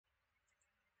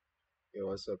Yo,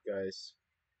 what's up, guys?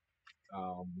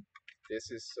 Um,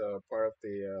 this is part of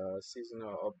the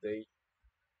seasonal update.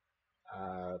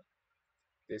 Uh,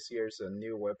 this year's a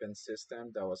new weapon system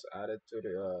that was added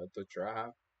to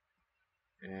Traha,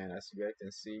 and as you guys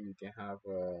can see, you can have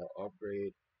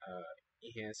upgrade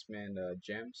enhancement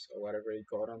gems or whatever you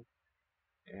call them,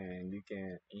 and you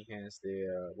can enhance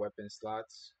the weapon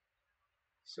slots.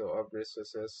 So upgrade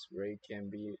success rate can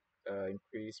be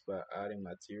increased by adding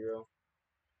material,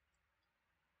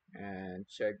 and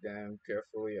check them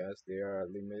carefully as they are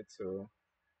limited to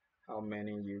how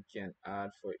many you can add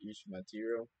for each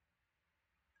material.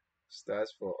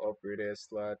 Stats for upgraded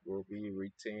slot will be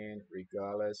retained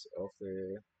regardless of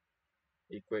the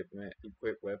equipped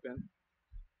weapon.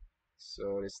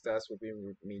 So the stats will be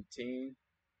maintained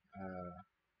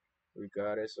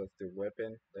regardless of the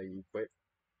weapon that you equip.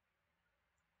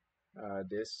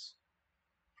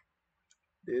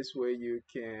 This way you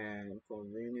can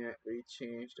conveniently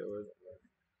change the.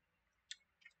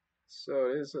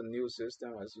 So this is a new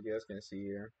system as you guys can see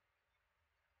here,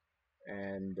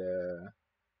 and I'm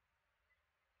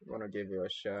gonna give you a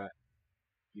shot.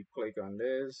 You click on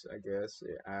this, I guess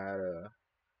it add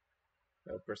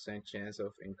a percent chance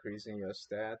of increasing your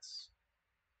stats.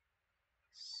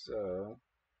 So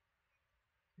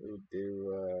we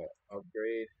do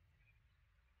upgrade,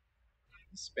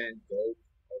 spend gold,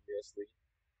 obviously,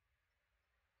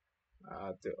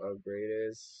 to upgrade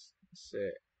this. So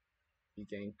you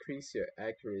can increase your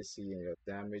accuracy and your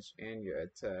damage and your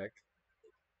attack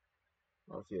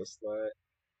of your slot.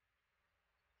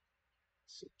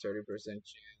 So 30%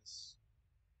 chance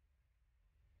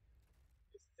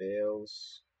it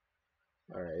fails.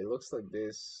 All right, it looks like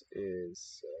this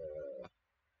is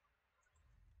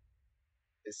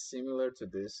similar to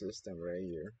this system right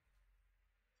here.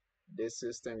 This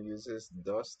system uses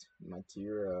dust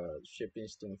material, shipping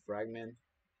stone fragment,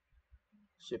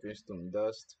 shipping stone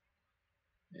dust,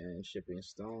 and shipping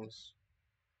stones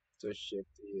to ship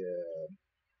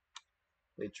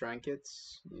the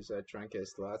trinkets. These are trinket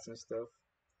slots and stuff.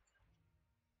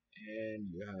 And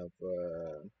you have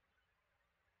a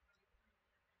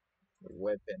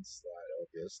weapon slot,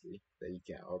 obviously, that you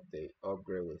can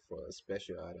upgrade with for a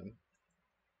special item.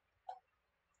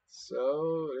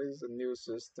 So this is a new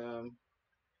system.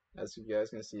 As you guys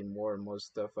can see, more and more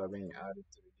stuff are being added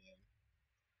to the game.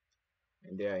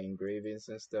 And there are engravings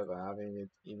and stuff. I haven't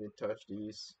even touched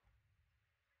these.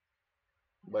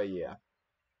 But yeah,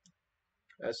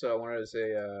 that's what I wanted to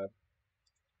say.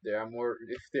 There are more.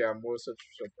 If there are more such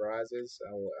surprises,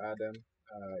 I will add them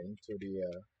into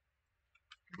the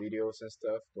videos and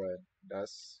stuff. But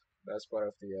that's part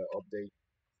of the update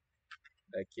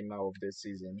that came out of this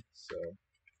season. So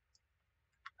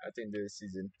I think this is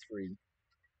season 3.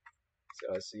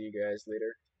 So I'll see you guys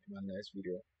later in my next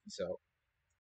video. Peace out.